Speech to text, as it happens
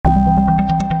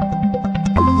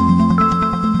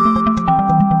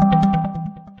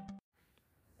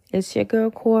It's your girl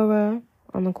Cora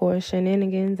on the Cora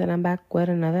Shenanigans, and I'm back with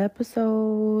another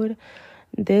episode.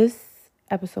 This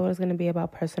episode is going to be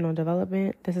about personal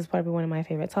development. This is probably one of my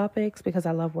favorite topics because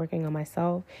I love working on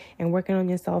myself, and working on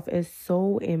yourself is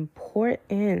so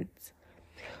important.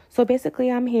 So basically,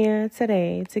 I'm here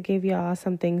today to give y'all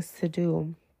some things to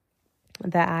do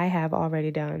that I have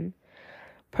already done.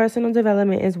 Personal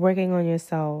development is working on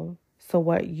yourself. So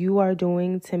what you are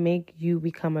doing to make you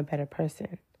become a better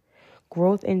person.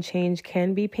 Growth and change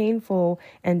can be painful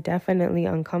and definitely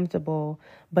uncomfortable,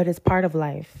 but it's part of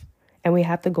life. And we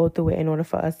have to go through it in order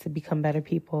for us to become better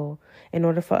people, in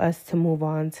order for us to move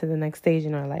on to the next stage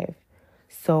in our life.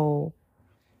 So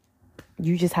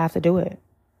you just have to do it.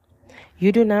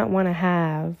 You do not want to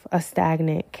have a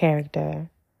stagnant character.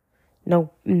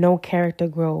 No character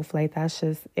growth. Like, that's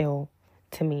just ill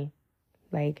to me.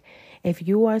 Like, if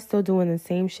you are still doing the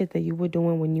same shit that you were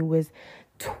doing when you was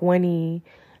 20,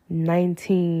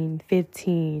 19,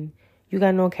 15, you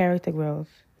got no character growth,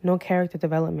 no character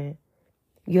development.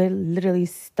 You're literally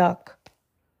stuck.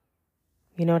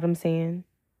 You know what I'm saying?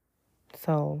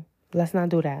 So let's not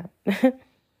do that.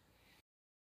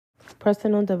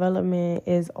 Personal development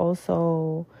is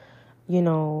also,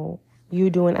 you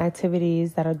doing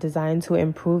activities that are designed to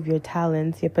improve your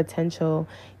talents, your potential,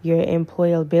 your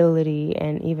employability,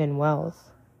 and even wealth.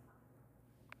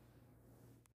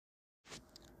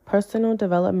 Personal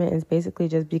development is basically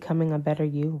just becoming a better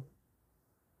you.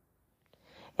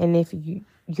 And if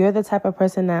you're the type of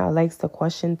person that likes to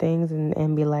question things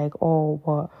and be like, oh,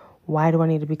 well, why do I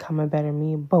need to become a better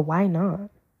me? But why not?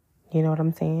 You know what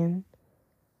I'm saying?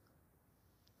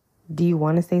 Do you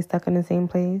want to stay stuck in the same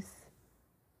place?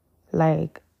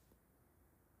 Like,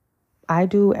 I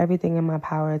do everything in my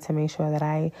power to make sure that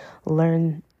I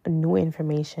learn new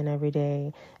information every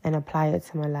day and apply it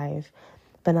to my life.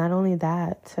 But not only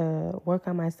that, to work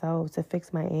on myself, to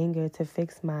fix my anger, to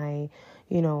fix my,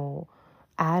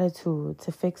 attitude,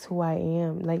 to fix who I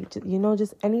am. Like,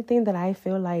 just anything that I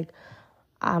feel like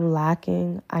I'm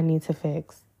lacking, I need to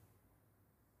fix.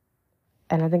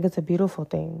 And I think it's a beautiful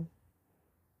thing.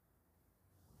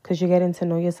 Because you're getting to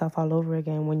know yourself all over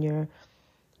again when you're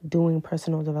doing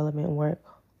personal development work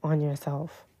on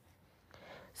yourself.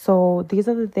 So these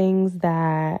are the things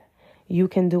that you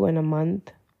can do in a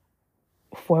month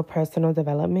for personal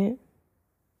development.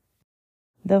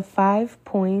 The 5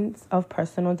 points of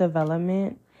personal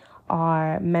development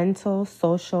are mental,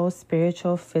 social,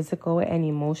 spiritual, physical, and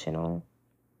emotional.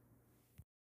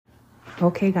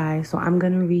 Okay, guys, so I'm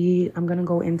going to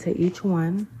go into each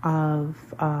one of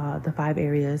the 5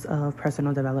 areas of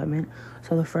personal development.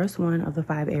 So the first one of the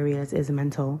 5 areas is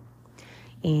mental.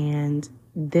 And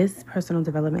this personal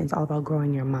development is all about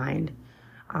growing your mind.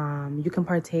 You can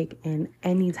partake in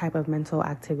any type of mental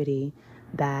activity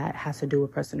that has to do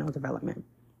with personal development.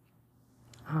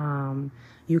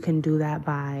 You can do that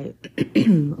by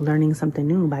learning something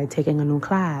new, by taking a new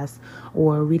class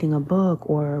or reading a book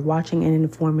or watching an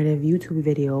informative YouTube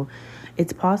video.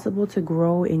 It's possible to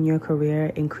grow in your career,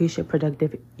 increase your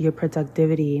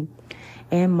productivity,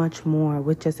 and much more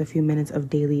with just a few minutes of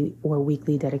daily or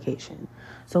weekly dedication.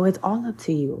 So it's all up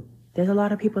to you. There's a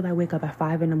lot of people that wake up at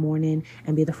 5 a.m.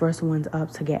 and be the first ones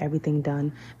up to get everything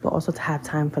done, but also to have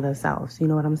time for themselves. You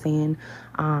know what I'm saying?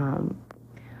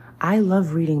 I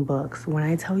love reading books. When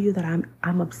I tell you that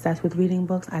I'm obsessed with reading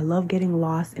books, I love getting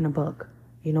lost in a book.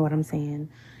 You know what I'm saying?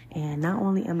 And not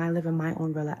only am I living my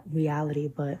own reality,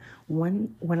 but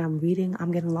when I'm reading,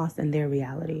 I'm getting lost in their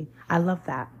reality. I love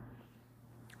that.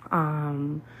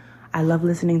 I love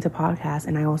listening to podcasts,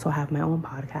 and I also have my own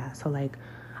podcast. So like,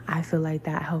 I feel like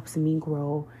that helps me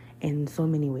grow in so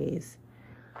many ways.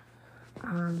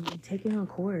 Taking a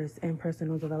course in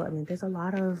personal development. There's a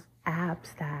lot of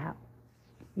apps that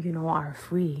are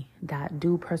free that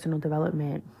do personal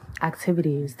development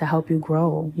activities to help you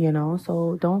grow,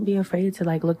 so don't be afraid to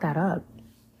look that up.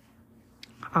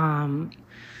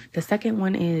 The second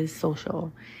one is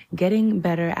social. Getting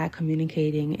better at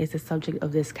communicating is the subject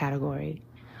of this category.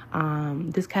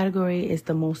 This category is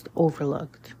the most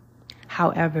overlooked.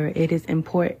 However, it is an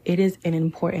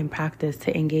important practice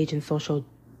to engage in social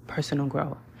personal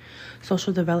growth.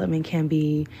 Social development can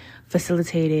be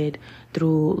facilitated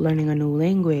through learning a new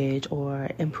language or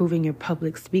improving your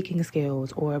public speaking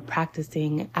skills or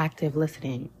practicing active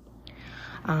listening.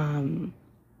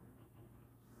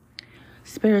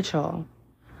 Spiritual.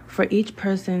 For each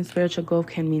person, spiritual growth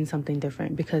can mean something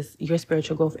different because your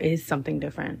spiritual growth is something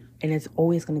different and it's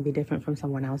always going to be different from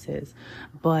someone else's.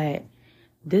 But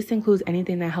this includes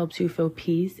anything that helps you feel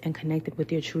peace and connected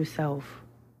with your true self.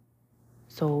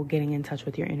 So getting in touch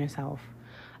with your inner self.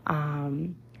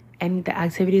 And the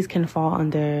activities can fall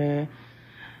under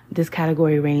this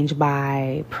category range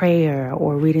by prayer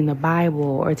or reading the Bible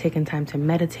or taking time to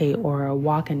meditate or a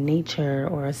walk in nature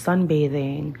or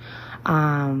sunbathing.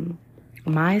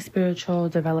 My spiritual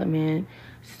development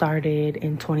started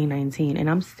in 2019 and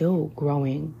I'm still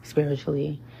growing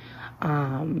spiritually.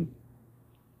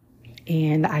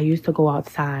 And I used to go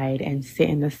outside and sit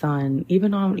in the sun.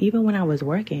 Even when I was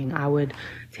working, I would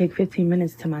take 15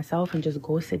 minutes to myself and just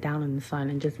go sit down in the sun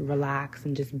and just relax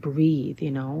and just breathe,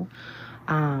 you know.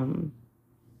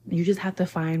 You just have to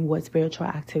find what spiritual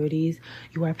activities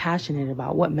you are passionate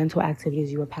about, what mental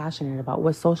activities you are passionate about,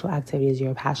 what social activities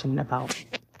you're passionate about.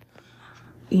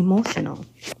 Emotional.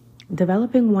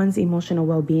 Developing one's emotional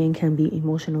well-being can be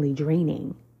emotionally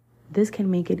draining. This can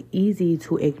make it easy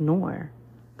to ignore.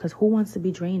 Because who wants to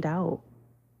be drained out?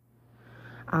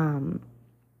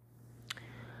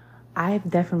 I've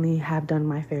definitely have done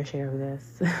my fair share of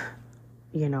this,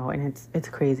 you know, and it's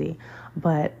crazy.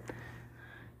 But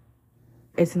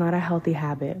it's not a healthy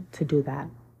habit to do that.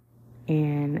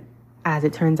 And as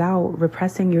it turns out,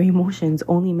 repressing your emotions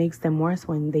only makes them worse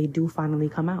when they do finally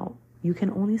come out. You can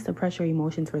only suppress your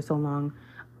emotions for so long,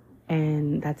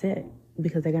 and that's it.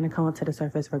 Because they're going to come up to the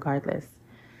surface regardless.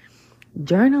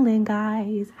 Journaling,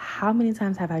 guys. How many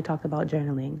times have I talked about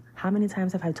journaling? How many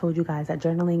times have I told you guys that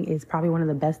journaling is probably one of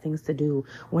the best things to do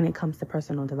when it comes to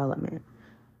personal development?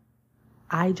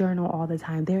 I journal all the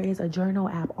time. There is a journal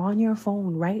app on your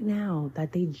phone right now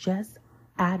that they just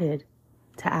added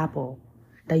to Apple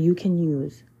that you can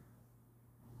use.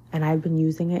 And I've been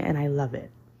using it and I love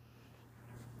it.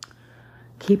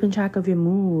 Keeping track of your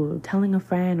mood, telling a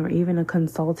friend, or even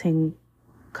consulting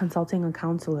a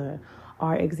counselor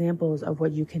are examples of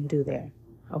what you can do there,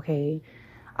 okay?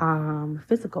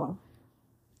 Physical.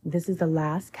 This is the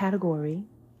last category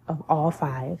of all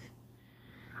 5.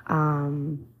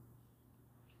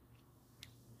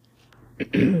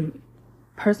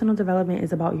 Personal development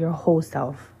is about your whole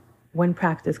self when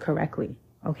practiced correctly,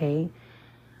 okay?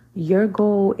 Your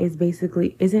goal is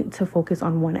isn't to focus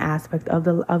on one aspect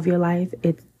of your life.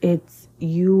 It's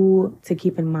you to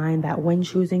keep in mind that when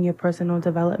choosing your personal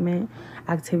development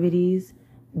activities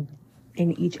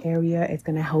in each area, it's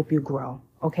going to help you grow.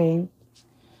 Okay.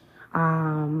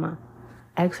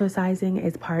 Exercising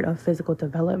is part of physical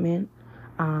development.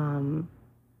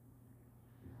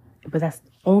 But that's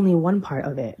only one part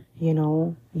of it. You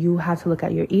know, you have to look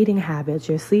at your eating habits,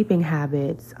 your sleeping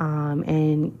habits,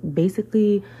 and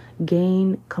basically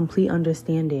gain complete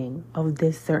understanding of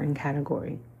this certain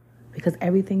category. Because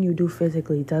everything you do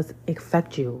physically does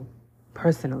affect you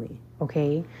personally,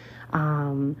 okay?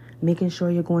 Making sure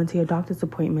you're going to your doctor's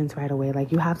appointments right away.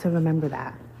 Like, you have to remember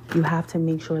that. You have to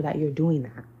make sure that you're doing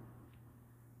that.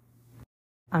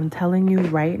 I'm telling you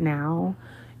right now,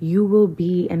 you will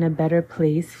be in a better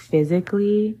place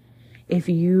physically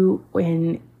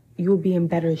you'll be in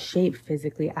better shape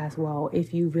physically as well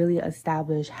if you really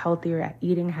establish healthier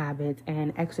eating habits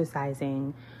and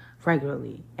exercising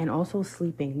regularly and also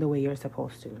sleeping the way you're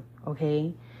supposed to,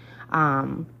 okay?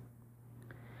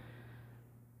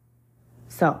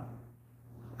 So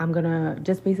I'm gonna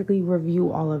just basically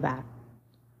review all of that.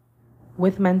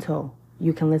 With mental,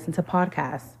 you can listen to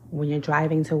podcasts when you're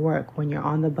driving to work, when you're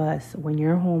on the bus, when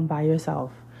you're home by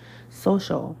yourself.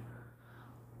 Social,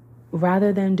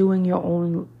 rather than doing your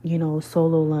own,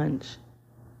 solo lunch,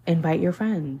 invite your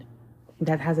friend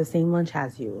that has the same lunch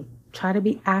as you. Try to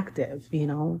be active,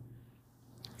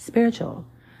 Spiritual,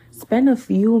 spend a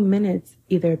few minutes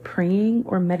either praying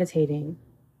or meditating.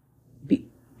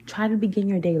 Try to begin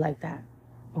your day like that,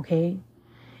 okay?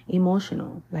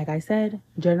 Emotional, like I said,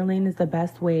 journaling is the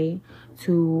best way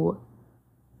to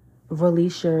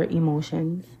release your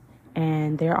emotions.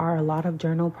 And there are a lot of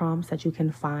journal prompts that you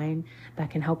can find that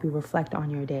can help you reflect on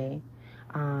your day.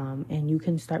 And you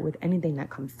can start with anything that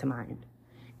comes to mind.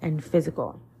 And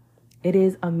physical. It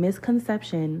is a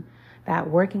misconception that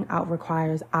working out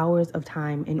requires hours of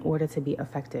time in order to be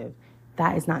effective.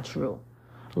 That is not true.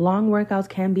 Long workouts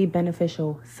can be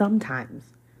beneficial sometimes,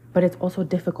 but it's also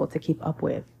difficult to keep up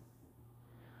with.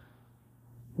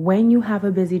 When you have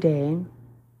a busy day,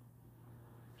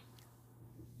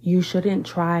 you shouldn't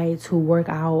try to work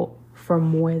out for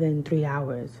more than 3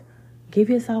 hours. Give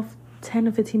yourself 10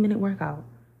 to 15 minute workout.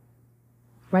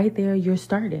 Right there, you're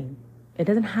starting. It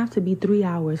doesn't have to be 3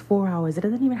 hours, 4 hours. It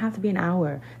doesn't even have to be an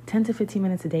hour. 10 to 15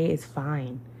 minutes a day is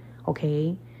fine.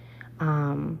 Okay?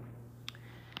 And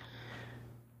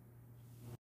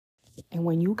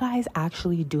when you guys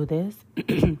actually do this,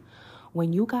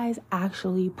 when you guys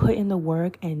actually put in the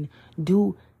work and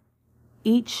do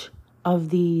each of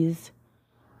these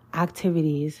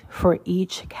activities for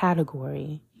each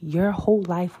category, your whole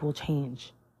life will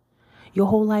change. Your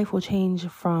whole life will change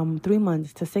from 3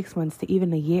 months to 6 months to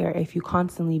even a year if you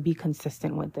constantly be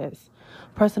consistent with this.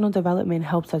 Personal development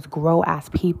helps us grow as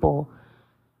people.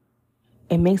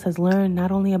 It makes us learn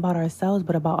not only about ourselves,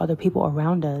 but about other people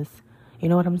around us. You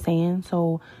know what I'm saying?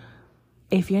 So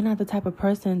if you're not the type of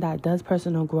person that does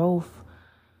personal growth,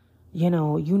 you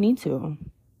need to.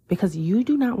 Because you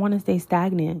do not want to stay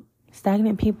stagnant.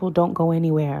 Stagnant people don't go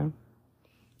anywhere.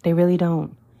 They really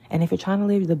don't. And if you're trying to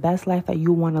live the best life that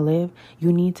you want to live,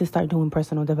 you need to start doing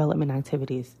personal development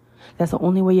activities. That's the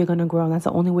only way you're going to grow. And that's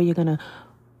the only way you're going to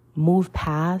move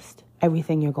past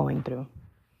everything you're going through.